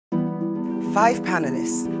5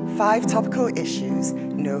 panelists, 5 topical issues,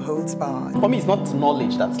 no holds barred. For me, it's not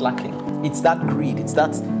knowledge that's lacking. It's that greed, it's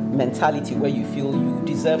that mentality where you feel you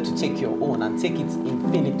deserve to take your own and take it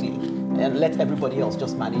infinitely and let everybody else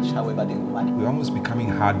just manage however they will manage. We're almost becoming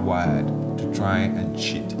hardwired to try and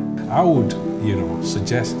cheat. I would,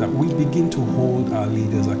 suggest that we begin to hold our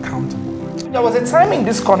leaders accountable. There was a time in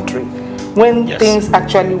this country when things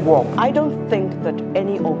actually work. I don't think that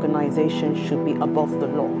any organization should be above the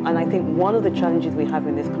law. And I think one of the challenges we have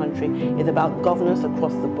in this country is about governance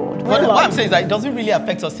across the board. But what I'm saying is that it doesn't really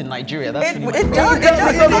affect us in Nigeria. That's It does.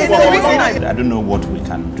 I don't know what we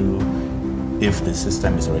can do if the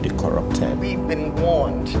system is already corrupted. We've been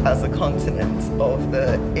warned as a continent of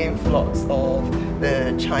the influx of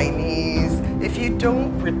the Chinese. If you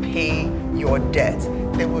don't repay your debt,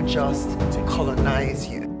 they will just colonize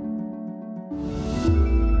you.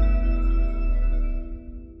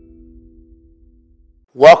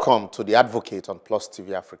 Welcome to The Advocate on Plus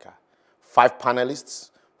TV Africa. 5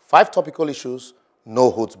 panelists, 5 topical issues,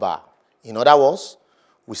 no holds barred. In other words,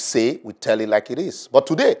 we say, we tell it like it is. But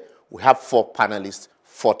today, we have 4 panelists,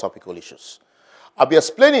 4 topical issues. I'll be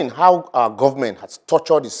explaining how our government has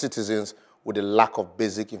tortured its citizens with the lack of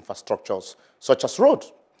basic infrastructures, such as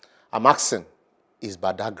roads. I'm asking, is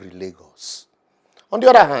Badagry Lagos? On the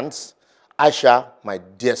other hand, Aisha, my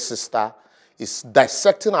dear sister, is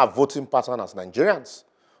dissecting our voting pattern as Nigerians.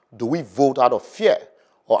 Do we vote out of fear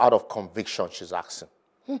or out of conviction, she's asking.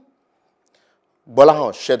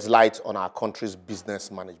 Bolahan sheds light on our country's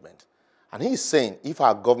business management. And he is saying if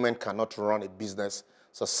our government cannot run a business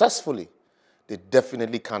successfully, they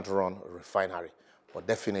definitely can't run a refinery. But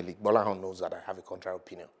definitely, Bolahan knows that I have a contrary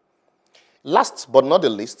opinion. Last but not the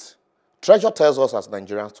least, Treasure tells us as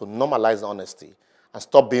Nigerians to normalize honesty and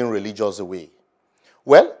stop being religious away.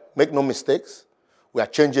 Well, make no mistakes, we are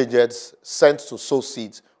change agents sent to sow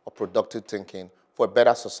seeds of productive thinking for a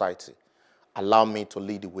better society. Allow me to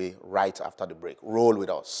lead the way right after the break. Roll with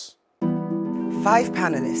us. 5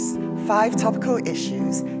 panelists, 5 topical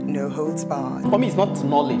issues, no holds barred. For me, it's not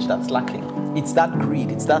knowledge that's lacking. It's that greed,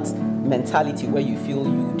 it's that mentality where you feel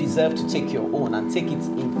you deserve to take your own and take it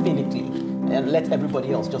infinitely and let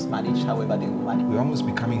everybody else just manage however they will manage. We're almost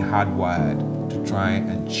becoming hardwired to try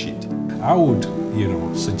and cheat. I would,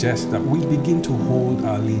 suggest that we begin to hold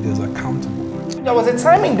our leaders accountable. There was a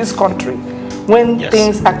time in this country when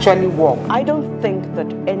things actually work. I don't think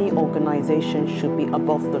that any organization should be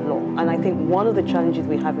above the law. And I think one of the challenges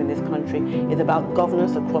we have in this country is about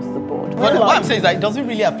governance across the board. But what I'm saying is that it doesn't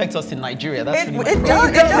really affect us in Nigeria. That's It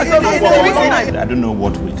does. I don't know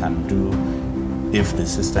what we can do if the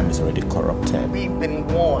system is already corrupted. We've been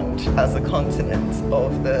warned as a continent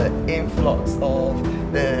of the influx of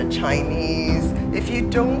the Chinese. If you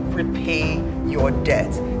don't repay your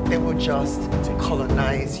debt, they will just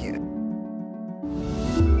colonize you.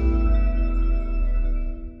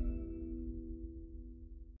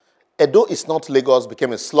 Edo is not Lagos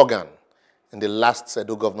became a slogan in the last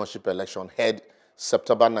Edo governorship election held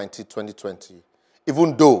September 19, 2020,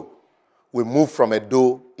 even though we moved from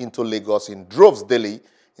Edo into Lagos in droves daily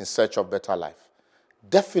in search of better life.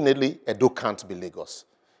 Definitely, Edo can't be Lagos,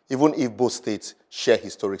 even if both states share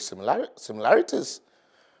historic similarities.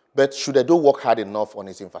 But should Edo work hard enough on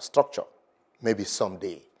its infrastructure? Maybe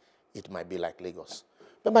someday it might be like Lagos.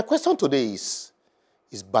 But my question today is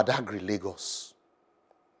Badagry Lagos?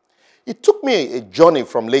 It took me a journey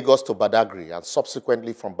from Lagos to Badagry and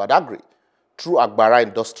subsequently from Badagry through Agbara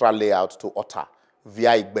Industrial Layout to Ota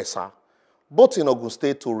via Igbesa, both in Ogun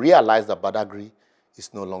State, to realize that Badagry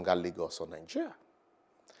is no longer Lagos or Nigeria.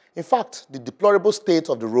 In fact, the deplorable state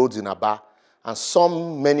of the roads in Aba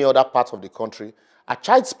and many other parts of the country are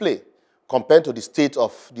child's play compared to the state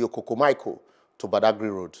of the Okokomaiko to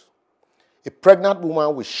Badagry Road. A pregnant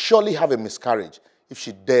woman will surely have a miscarriage if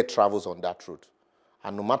she dare travels on that road.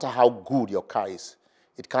 And no matter how good your car is,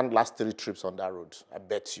 it can't last 3 trips on that road, I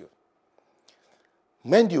bet you.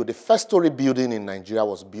 Mind you, the first-story building in Nigeria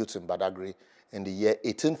was built in Badagry in the year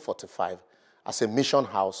 1845 as a mission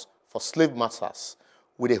house for slave masters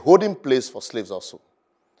with a holding place for slaves also.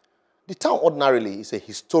 The town ordinarily is a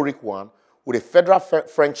historic one with a federal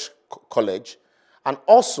French college and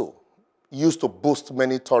also used to boast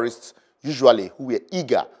many tourists, usually who were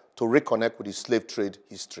eager to reconnect with the slave trade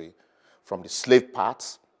history, from the slave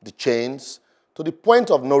parts, the chains, to the point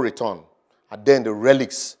of no return, and then the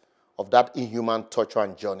relics of that inhuman torture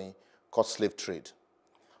and journey called slave trade.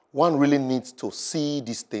 One really needs to see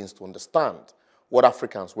these things to understand what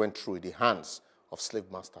Africans went through in the hands of slave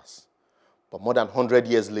masters. But more than 100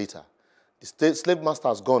 years later, the slave master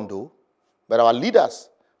has gone though, but our leaders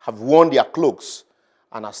have worn their cloaks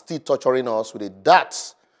and are still torturing us with the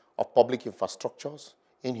darts of public infrastructures,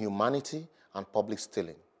 inhumanity, and public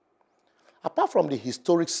stealing. Apart from the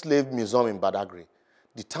historic slave museum in Badagry,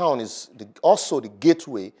 the town is also the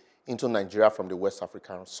gateway into Nigeria from the West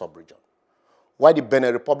African sub-region. While the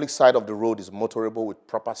Benin Republic side of the road is motorable with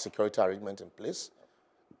proper security arrangement in place,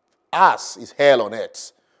 ours is hell on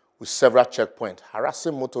earth with several checkpoints,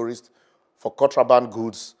 harassing motorists for contraband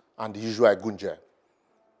goods and the usual gunje.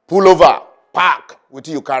 Pull over, park, what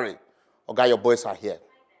do you carry? Oga, your boys are here.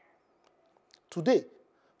 Today,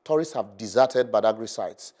 tourists have deserted Badagry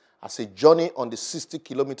sites as a journey on the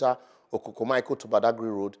 60-kilometer Okokomaiko to Badagry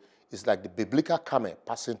Road is like the biblical camel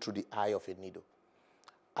passing through the eye of a needle.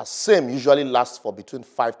 A same usually lasts for between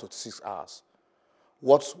 5 to 6 hours.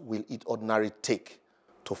 What will it ordinarily take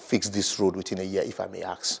to fix this road within a year, if I may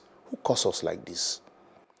ask? Who caused us like this?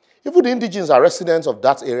 Even the indigenes and residents of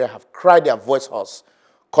that area have cried their voice hoarse,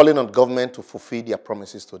 calling on government to fulfill their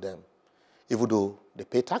promises to them, even though they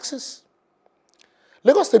pay taxes.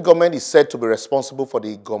 Lagos State government is said to be responsible for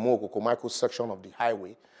the Okokomaiko section of the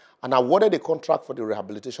highway and awarded a contract for the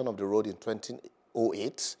rehabilitation of the road in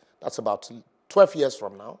 2008. That's about 12 years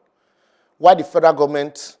from now. While the federal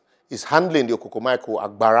government is handling the Okokomaiko,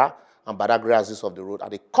 Agbara, and Badagry axis of the road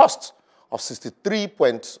at a cost of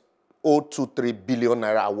 63.023 billion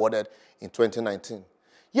naira awarded in 2019.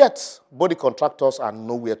 Yet, both the contractors are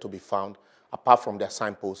nowhere to be found apart from their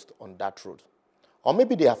signpost on that road. Or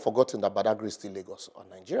maybe they have forgotten that Badagry is still Lagos or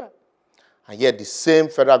Nigeria. And yet the same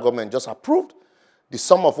federal government just approved the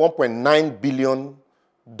sum of $1.9 billion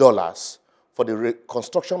for the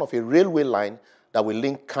reconstruction of a railway line that will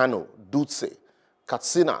link Kano, Dutse,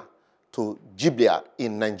 Katsina to Jibia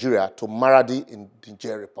in Nigeria to Maradi in the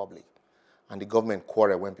Niger Republic. And the government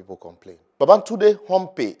quarrel when people complain. Babatunde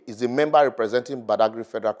Hompe is the member representing Badagry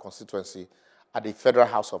Federal Constituency at the Federal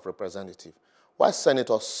House of Representatives, while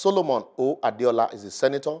Senator Solomon O. Adeola is the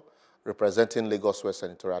senator representing Lagos West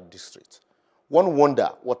Senatorial District. One wonder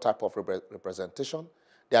what type of representation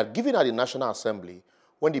they are giving at the National Assembly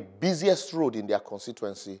when the busiest road in their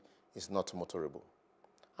constituency is not motorable.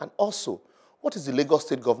 And also, what is the Lagos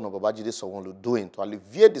State Governor Babajide Sanwo-Olu doing to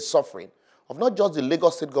alleviate the suffering of not just the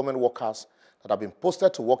Lagos State government workers that have been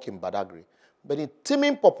posted to work in Badagry, but the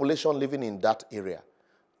teeming population living in that area?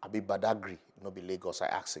 Abi Badagry, not be Lagos, I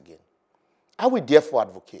ask again. I will therefore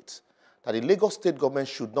advocate that the Lagos State government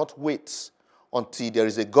should not wait until there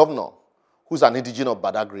is a governor who's an indigene of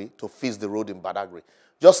Badagry to fix the road in Badagry,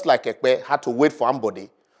 just like Ekpe had to wait for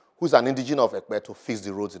somebody who's an indigene of Ekpe to fix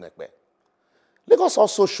the roads in Ekpe. Lagos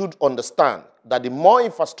also should understand that the more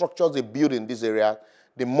infrastructures they build in this area,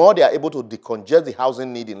 the more they are able to decongest the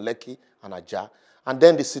housing need in Lekki and Ajah, and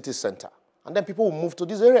then the city center. And then people will move to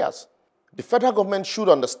these areas. The federal government should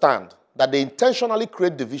understand that they intentionally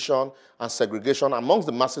create division and segregation amongst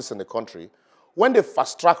the masses in the country when they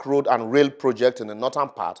fast-track road and rail projects in the northern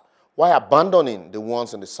part while abandoning the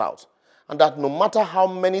ones in the south. And that no matter how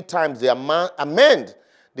many times they amend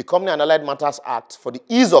the Company and Allied Matters Act for the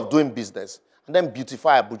ease of doing business and then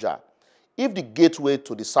beautify Abuja, if the gateway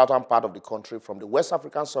to the southern part of the country from the West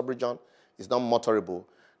African sub-region is not motorable,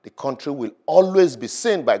 the country will always be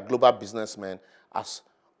seen by global businessmen as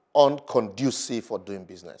unconducive for doing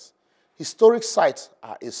business. Historic sites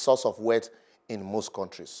are a source of wealth in most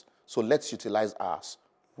countries. So let's utilize ours.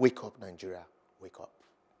 Wake up, Nigeria. Wake up.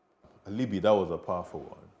 Libby, that was a powerful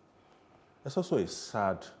one. It's also a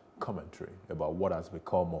sad commentary about what has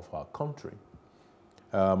become of our country.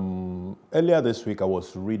 Earlier this week, I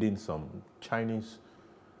was reading some Chinese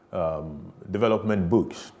development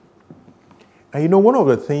books. And you know, one of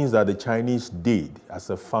the things that the Chinese did as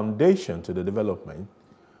a foundation to the development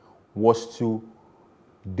was to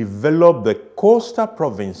develop the coastal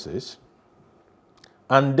provinces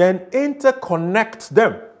and then interconnect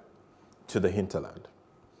them to the hinterland.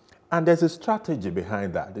 And there's a strategy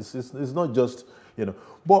behind that. It's not just, you know,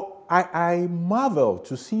 but I marvel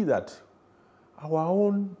to see that our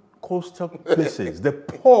own coastal places, the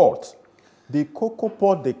port, the Cocoa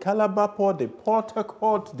Port, the Calabar Port, the Port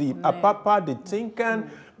Harcourt, the Apapa, the Tinkan,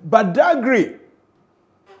 Badagry,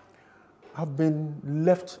 have been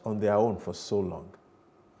left on their own for so long.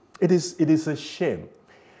 It is a shame.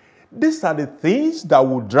 These are the things that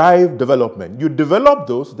will drive development. You develop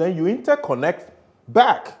those, then you interconnect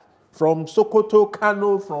back from Sokoto,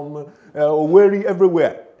 Kano, from Owerri,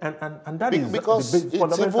 everywhere. And that is because the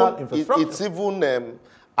fundamental infrastructure. It even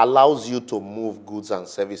allows you to move goods and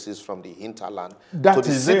services from the hinterland to the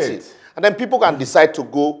city. And then people can decide to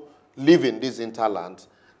go live in this hinterland,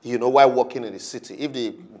 you know, while working in the city. If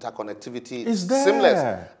the interconnectivity is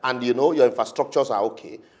seamless and, you know, your infrastructures are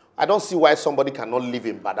okay, I don't see why somebody cannot live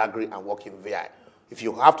in Badagry and work in VI. If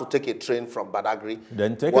you have to take a train from Badagry,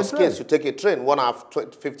 then take worst a train. case, you take a train, 1 hour,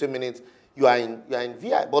 50 minutes, you are in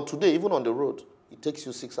VI. But today, even on the road, it takes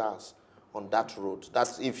you 6 hours on that road.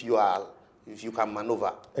 That's if you can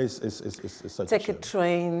maneuver. It's such take a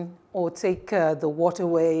train or take the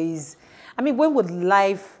waterways. I mean, when would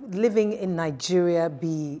living in Nigeria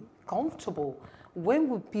be comfortable? When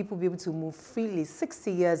would people be able to move freely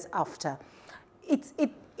 60 years after?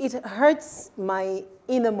 It hurts my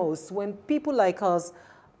innermost when people like us,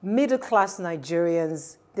 middle-class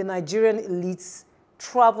Nigerians, the Nigerian elites,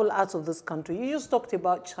 travel out of this country. You just talked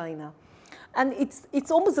about China. And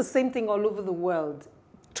it's almost the same thing all over the world.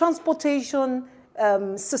 Transportation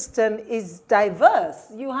system is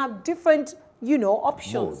diverse. You have different,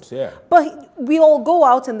 options. Modes, yeah. But we all go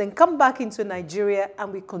out and then come back into Nigeria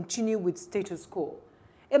and we continue with status quo.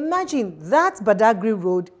 Imagine that Badagry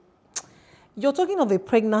Road. You're talking of a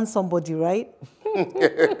pregnant somebody, right?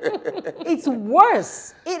 It's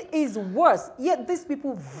worse. It is worse. Yet these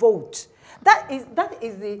people vote. That is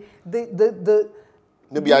the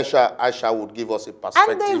Maybe Aisha would give us a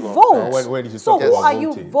perspective. And they vote. When did you so talk who about are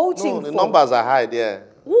you voting? voting No, for? the numbers are high there.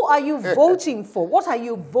 Who are you voting for? What are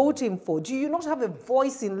you voting for? Do you not have a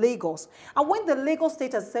voice in Lagos? And when the Lagos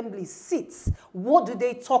State Assembly sits, what do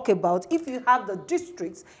they talk about? If you have the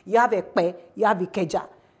districts, you have Ekpe, you have Ikeja,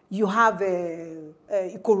 you have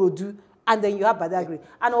Ikorodu, and then you have Badagry.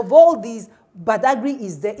 And of all these, Badagry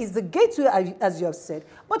is the gateway, as you have said,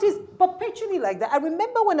 but it's perpetually like that. I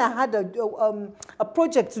remember when I had a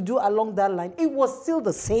project to do along that line, it was still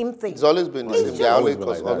the same thing. It's always been the same. They're always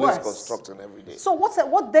worse. constructing every day. So what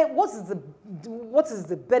is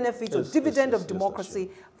the benefit or dividend of democracy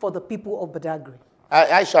for the people of Badagry?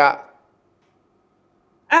 Aisha.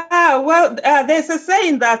 There's a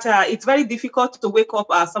saying that it's very difficult to wake up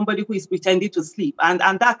somebody who is pretending to sleep, and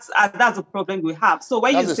that's the problem we have. So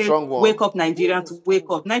when you say wake up Nigerians, wake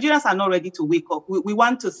up. Nigerians are not ready to wake up. We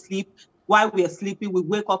want to sleep. While we are sleeping, we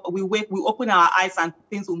wake up, we open our eyes, and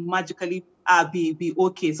things will magically be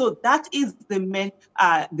okay. So that is the main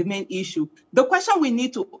issue. The question we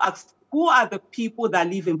need to ask: who are the people that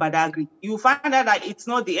live in Badagry? You find out that it's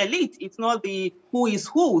not the elite, it's not the who is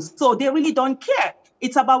who. So they really don't care.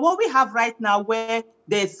 It's about what we have right now, where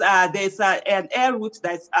there's an air route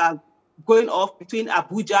that's going off between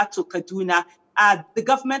Abuja to Kaduna. The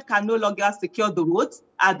government can no longer secure the roads.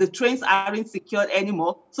 The trains aren't secured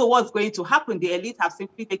anymore. So what's going to happen? The elite have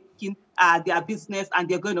simply taken their business and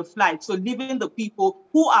they're going to fly. So leaving the people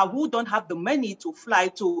who don't have the money to fly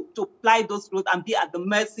to fly those roads and be at the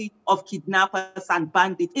mercy of kidnappers and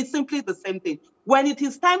bandits. It's simply the same thing. When it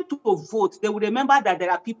is time to vote, they will remember that there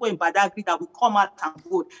are people in Badagry that will come out and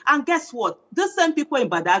vote. And guess what? These same people in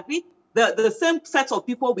Badagry, the same set of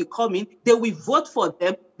people will come in, they will vote for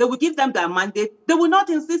them, they will give them their mandate, they will not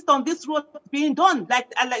insist on this road being done.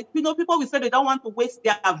 Like people will say they don't want to waste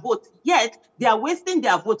their vote, yet they are wasting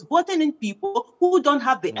their vote, voting in people who don't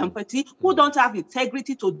have the empathy, who don't have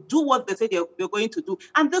integrity to do what they say they're going to do.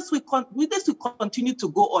 And this will continue to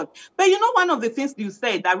go on. But one of the things you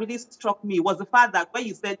said that really struck me was the fact that when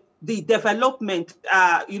you said the development,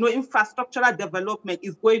 infrastructural development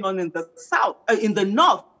is going on in the south, in the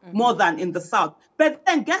north, more than in the south. But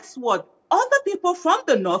then guess what? Other people from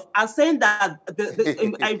the north are saying that the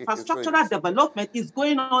infrastructural development is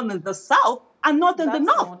going on in the south and not in the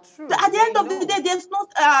north. At the end of the day, there's not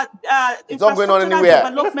it's not going on anywhere.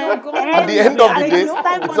 At the end of the day,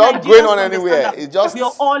 it's not going on anywhere. It's just we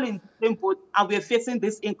are all in the same boat and we're facing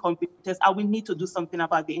this incompetence and we need to do something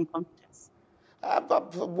about the incompetence.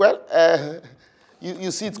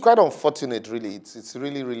 You see, it's quite unfortunate, really. It's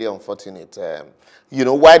really, really unfortunate.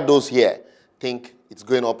 Why those here think it's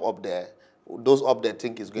going up there, those up there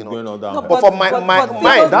think it's going on down. No, but for mine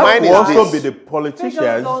that will also be the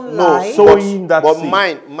politicians sowing that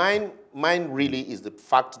seed. Mine really is the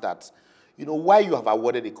fact that, why you have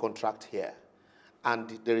awarded a contract here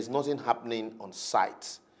and there is nothing happening on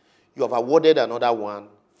site. You have awarded another one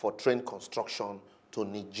for train construction to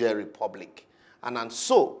Niger Republic. And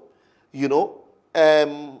so,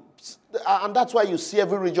 and that's why you see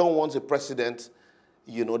every region wants a president,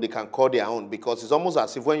 they can call their own, because it's almost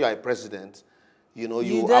as if when you are a president, you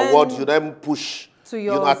award, you then push, to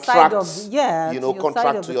your attract,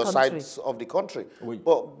 contract to your side of the country.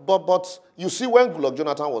 But you see, when Goodluck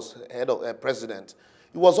Jonathan was head of president,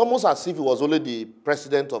 it was almost as if he was only the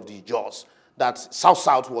president of the Jaws. That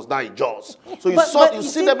South was now in Jaws. So you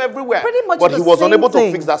see them everywhere. But he was unable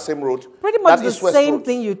to fix that same road. Pretty much the same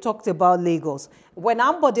thing you talked about Lagos. When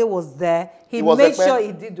Ambode was there, he made sure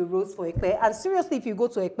he did the roads for Ekpe. And seriously, if you go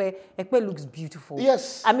to Ekpe, Ekpe looks beautiful.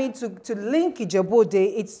 Yes. I mean, to link Ijebu-Ode,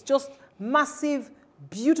 it's just massive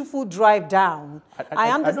beautiful drive down.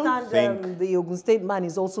 I understand think the Ogun State man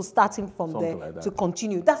is also starting from there like to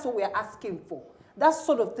continue. That's what we're asking for. That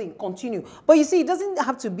sort of thing, continue. But you see, it doesn't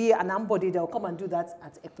have to be an ambody that will come and do that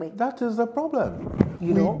at Ekpe. That is the problem.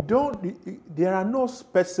 There are no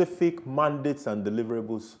specific mandates and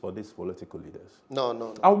deliverables for these political leaders.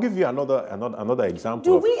 No. I'll give you another example.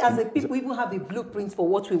 Do we as a people even have a blueprint for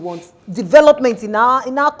what we want? Development in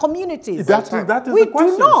our communities? That is the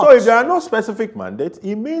question. So if there are no specific mandates,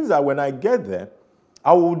 it means that when I get there,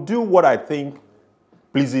 I will do what I think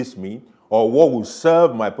pleases me or what will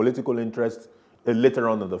serve my political interests later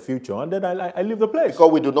on in the future, and then I leave the place.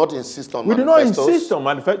 Because we do not insist on manifestos. We do not insist on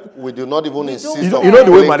manifestos. We do not even insist on... You know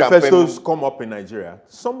the way manifestos come up in Nigeria?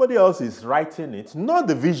 Somebody else is writing it, not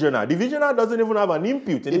the visionary. The visionary doesn't even have an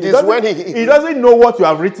input in it. He doesn't know what you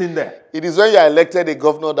have written there. It is when you are elected a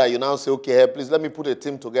governor that you now say, okay, hey, please let me put a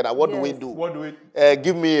team together. What do we do? What do we...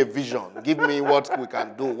 give me a vision. Give me what we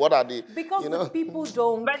can do. What are the... Because the people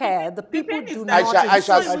don't care. The people do not...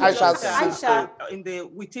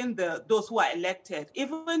 Within those who are elected,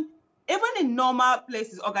 even in normal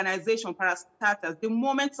places, organization, parastatals, the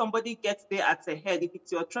moment somebody gets there at the head, if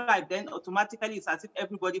it's your tribe, then automatically it's as if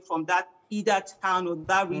everybody from that either town or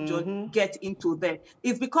that region get into there.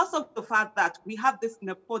 It's because of the fact that we have this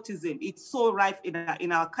nepotism. It's so rife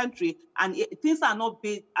in our country, and things are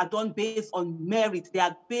done based on merit. They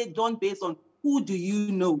are done based on who do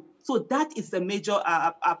you know. So that is a major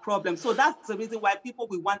problem. So that's the reason why people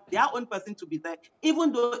will want their own person to be there,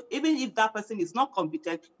 even if that person is not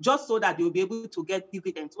competent, just so that they will be able to get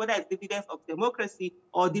dividends, whether it's dividends of democracy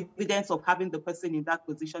or dividends of having the person in that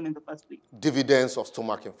position in the first place. Dividends of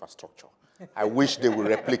stomach infrastructure. I wish they would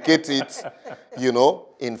replicate it,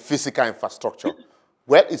 in physical infrastructure.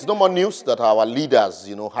 Well, it's no more news that our leaders,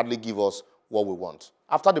 hardly give us what we want.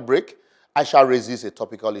 After the break, I shall raise these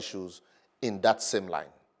topical issues in that same line.